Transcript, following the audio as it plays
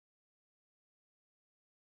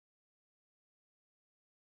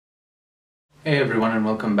Hey everyone and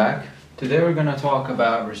welcome back. Today we're going to talk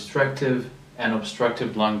about restrictive and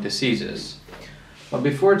obstructive lung diseases. But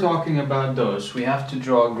before talking about those, we have to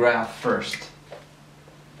draw a graph first.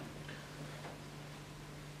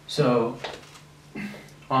 So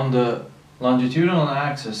on the longitudinal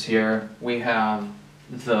axis here we have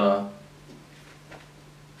the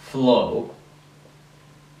flow,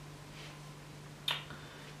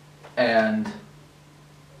 and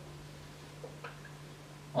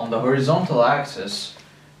on the horizontal axis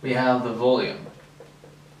we have the volume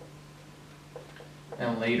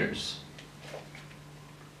in liters.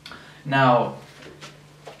 Now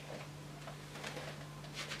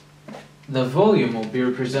the volume will be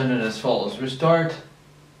represented as follows. We start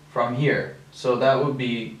from here, so that would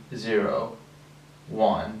be 0,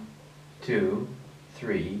 1, 2,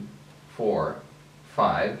 3, 4,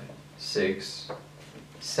 5, 6,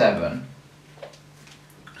 7.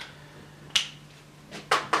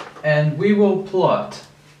 And we will plot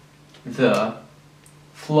the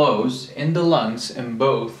flows in the lungs in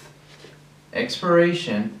both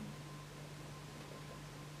expiration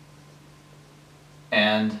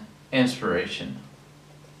and inspiration.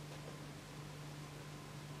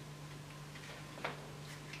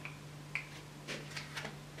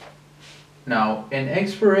 Now, in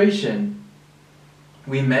expiration,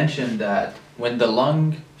 we mentioned that when the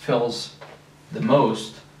lung fills the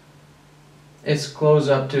most, it's close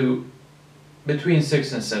up to between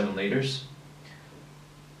 6 and 7 liters.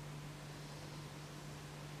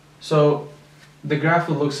 So the graph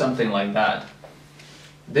will look something like that.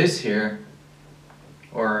 This here,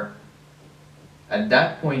 or at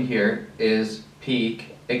that point here, is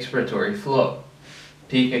peak expiratory flow.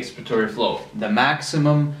 Peak expiratory flow, the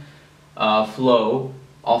maximum flow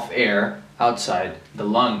of air outside the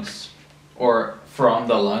lungs, or from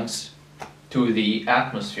the lungs to the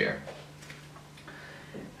atmosphere.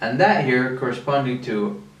 And that here, corresponding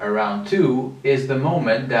to around 2, is the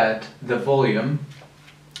moment that the volume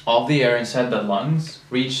of the air inside the lungs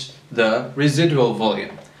reached the residual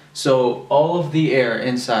volume. So all of the air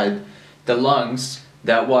inside the lungs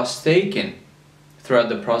that was taken throughout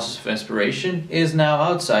the process of inspiration is now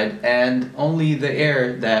outside, and only the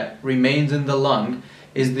air that remains in the lung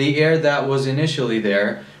is the air that was initially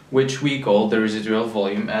there, which we call the residual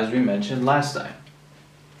volume, as we mentioned last time.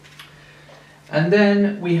 And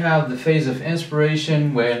then we have the phase of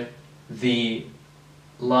inspiration when the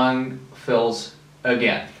lung fills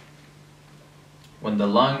again. When the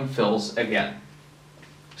lung fills again.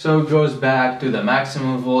 So it goes back to the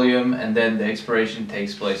maximum volume, and then the expiration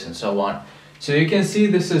takes place, and so on. So you can see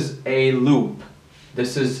this is a loop.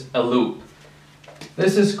 This is a loop.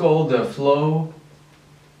 This is called the flow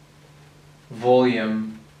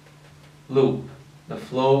volume loop. The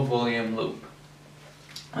flow volume loop.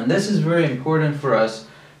 And this is very important for us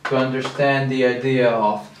to understand the idea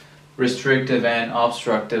of restrictive and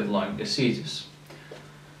obstructive lung diseases.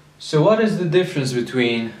 So what is the difference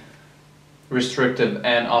between restrictive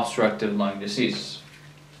and obstructive lung diseases?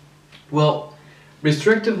 Well,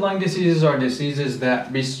 restrictive lung diseases are diseases that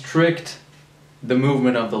restrict the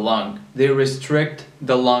movement of the lung. They restrict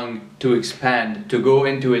the lung to expand, to go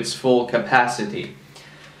into its full capacity.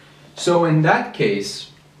 So in that case,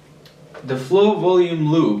 the flow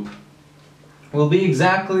volume loop will be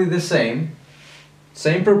exactly the same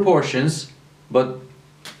proportions, but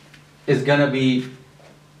it's gonna be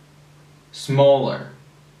smaller.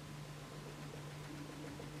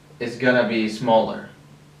 It's gonna be smaller.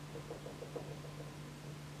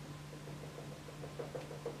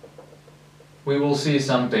 We will see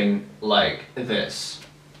something like this.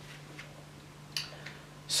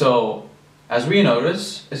 So, as we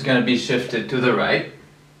notice, it's gonna be shifted to the right.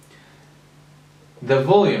 The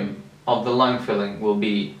volume of the lung filling will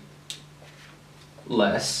be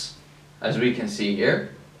less, as we can see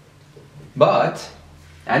here, but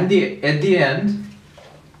at the end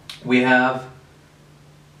we have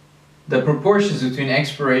the proportions between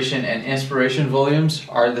expiration and inspiration volumes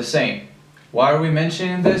are the same. Why are we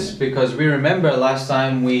mentioning this? Because we remember last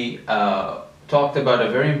time we talked about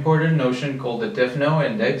a very important notion called the Tifinagh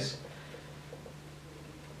index,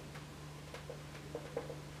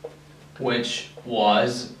 which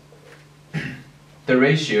was the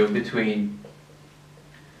ratio between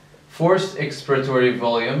forced expiratory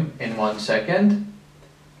volume in 1 second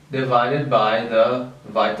divided by the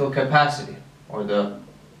vital capacity, or the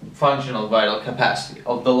functional vital capacity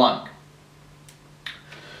of the lung.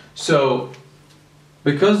 So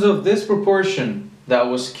because of this proportion that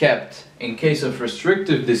was kept in case of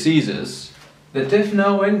restrictive diseases, the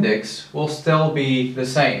Tifinagh index will still be the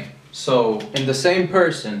same. So in the same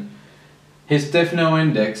person, his Tifinagh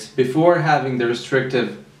index before having the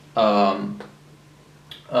restrictive lung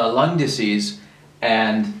disease,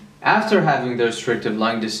 and after having the restrictive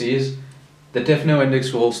lung disease, the Tifinagh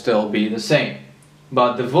index will still be the same,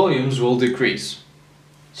 but the volumes will decrease.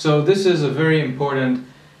 So this is a very important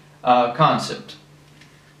concept.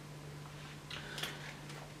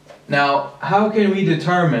 Now, how can we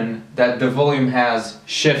determine that the volume has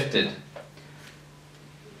shifted?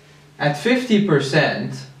 At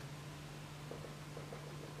 50%,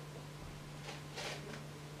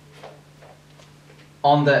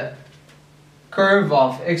 on the curve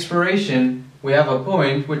of expiration, we have a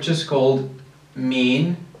point which is called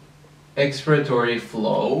mean expiratory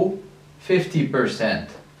flow, 50%.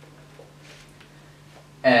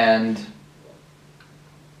 And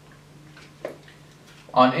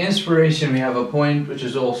on inspiration, we have a point which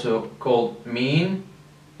is also called mean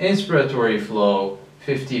inspiratory flow,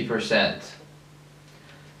 50%.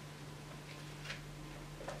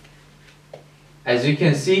 As you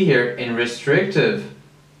can see here, in restrictive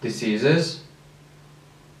diseases,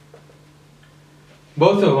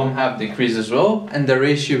 both of them have decreased as well, and the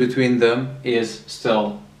ratio between them is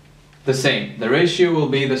still the same. The ratio will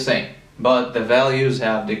be the same, but the values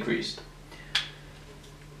have decreased.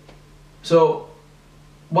 So,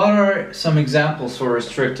 what are some examples for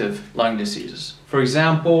restrictive lung diseases? For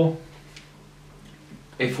example,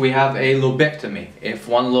 if we have a lobectomy, if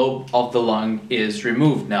one lobe of the lung is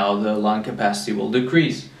removed, now the lung capacity will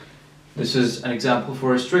decrease. This is an example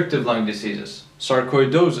for restrictive lung diseases.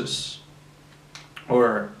 Sarcoidosis,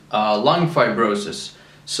 or lung fibrosis.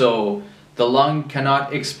 So the lung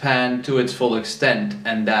cannot expand to its full extent,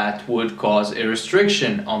 and that would cause a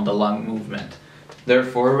restriction on the lung movement.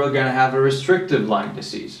 Therefore, we're going to have a restrictive lung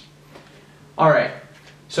disease. Alright,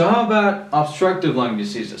 so how about obstructive lung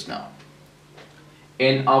diseases now?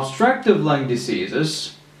 In obstructive lung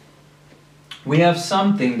diseases, we have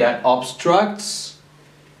something that obstructs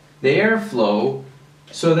the airflow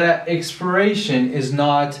so that expiration is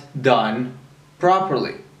not done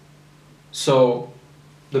properly. So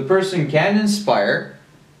the person can inspire,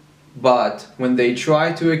 but when they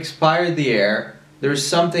try to expire the air, there's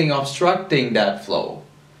something obstructing that flow.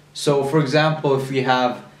 So for example, if you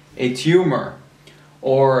have a tumor,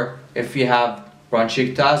 or if you have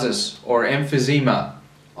bronchiectasis or emphysema,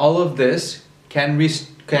 all of this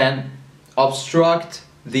can obstruct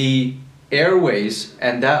the airways,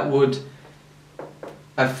 and that would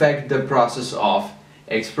affect the process of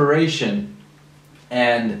expiration.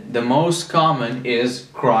 And the most common is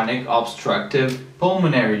chronic obstructive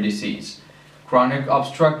pulmonary disease. Chronic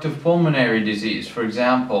obstructive pulmonary disease, for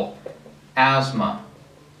example, asthma.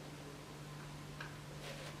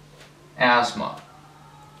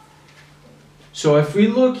 So if we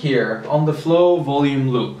look here on the flow volume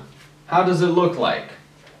loop, how does it look like?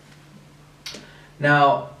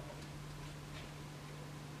 Now,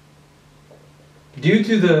 due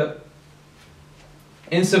to the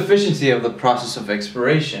insufficiency of the process of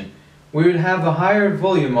expiration, we would have a higher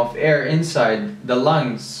volume of air inside the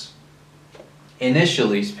lungs,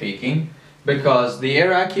 initially speaking, because the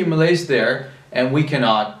air accumulates there and we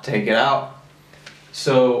cannot take it out.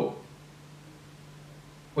 So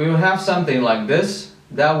we will have something like this.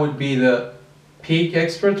 That would be the peak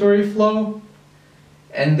expiratory flow,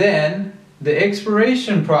 and then the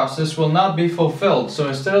expiration process will not be fulfilled. So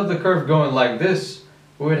instead of the curve going like this,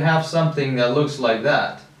 we would have something that looks like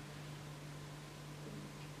that.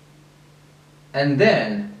 And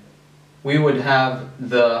then we would have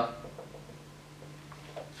the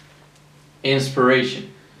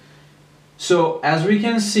inspiration. So as we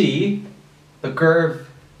can see, the curve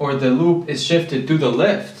or the loop is shifted to the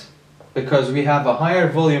left because we have a higher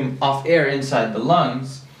volume of air inside the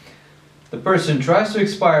lungs. The person tries to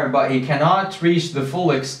expire, but he cannot reach the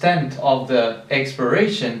full extent of the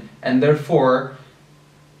expiration, and therefore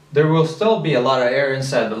there will still be a lot of air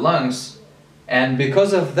inside the lungs, and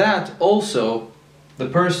because of that also the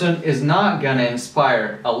person is not gonna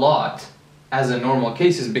inspire a lot as in normal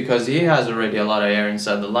cases because he has already a lot of air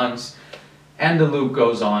inside the lungs, and the loop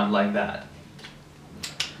goes on like that.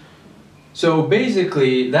 So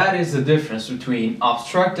basically that is the difference between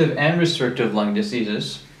obstructive and restrictive lung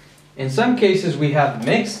diseases. In some cases we have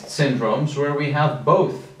mixed syndromes where we have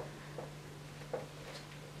both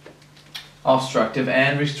obstructive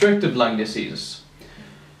and restrictive lung diseases.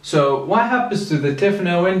 So what happens to the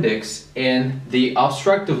Tifinagh index in the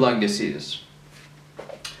obstructive lung diseases?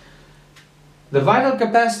 The vital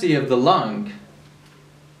capacity of the lung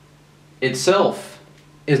itself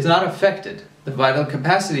is not affected. The vital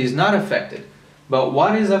capacity is not affected. But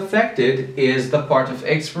what is affected is the part of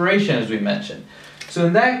expiration, as we mentioned. So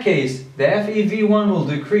in that case, the FEV1 will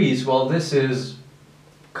decrease while this is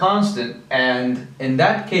constant, and in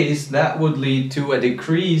that case that would lead to a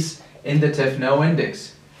decrease in the Tifinagh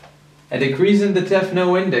index. A decrease in the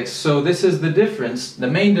Tifinagh index. So this is the difference, the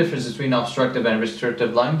main difference between obstructive and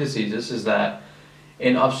restrictive lung diseases is that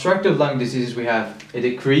in obstructive lung diseases we have a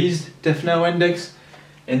decreased Tifinagh index.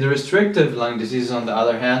 In the restrictive lung disease, on the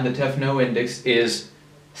other hand, the Tifinagh index is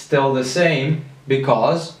still the same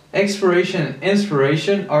because expiration and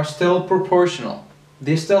inspiration are still proportional.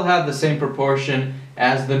 They still have the same proportion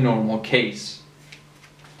as the normal case.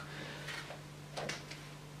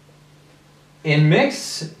 In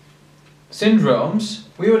mixed syndromes,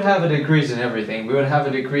 we would have a decrease in everything. We would have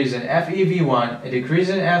a decrease in FEV1, a decrease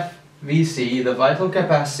in FVC, the vital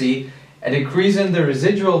capacity, a decrease in the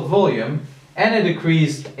residual volume, and a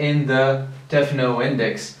decrease in the Tifinagh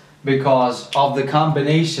index because of the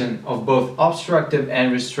combination of both obstructive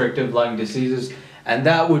and restrictive lung diseases, and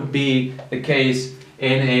that would be the case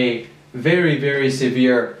in a very, very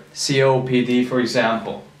severe COPD, for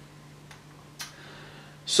example.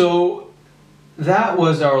 So that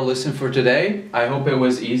was our lesson for today. I hope it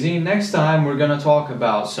was easy. Next time we're going to talk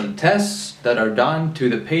about some tests that are done to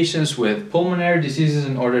the patients with pulmonary diseases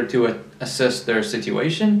in order to assess their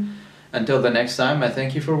situation. Until the next time, I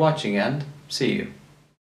thank you for watching and see you.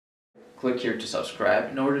 Click here to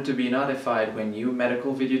subscribe in order to be notified when new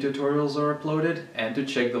medical video tutorials are uploaded and to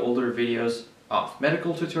check the older videos of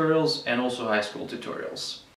medical tutorials and also high school tutorials.